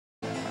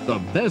The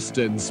best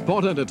in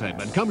sport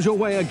entertainment comes your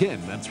way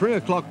again at 3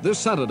 o'clock this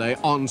Saturday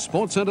on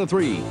SportsCentre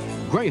 3.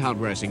 Greyhound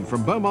racing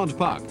from Beaumont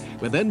Park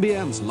with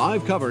NBN's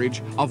live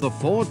coverage of the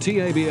 4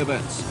 TAB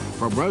events.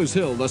 From Rose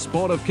Hill, the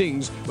Sport of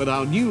Kings with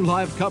our new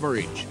live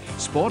coverage.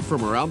 Sport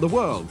from around the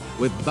world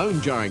with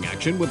bone-jarring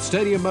action with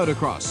stadium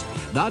motocross.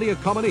 Nadia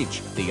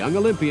Comăneci, the young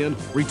Olympian,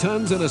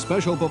 returns in a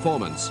special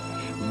performance.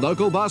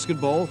 Local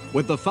basketball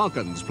with the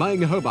Falcons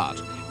playing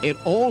Hobart. It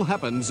all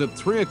happens at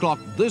 3 o'clock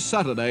this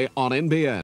Saturday on NBN.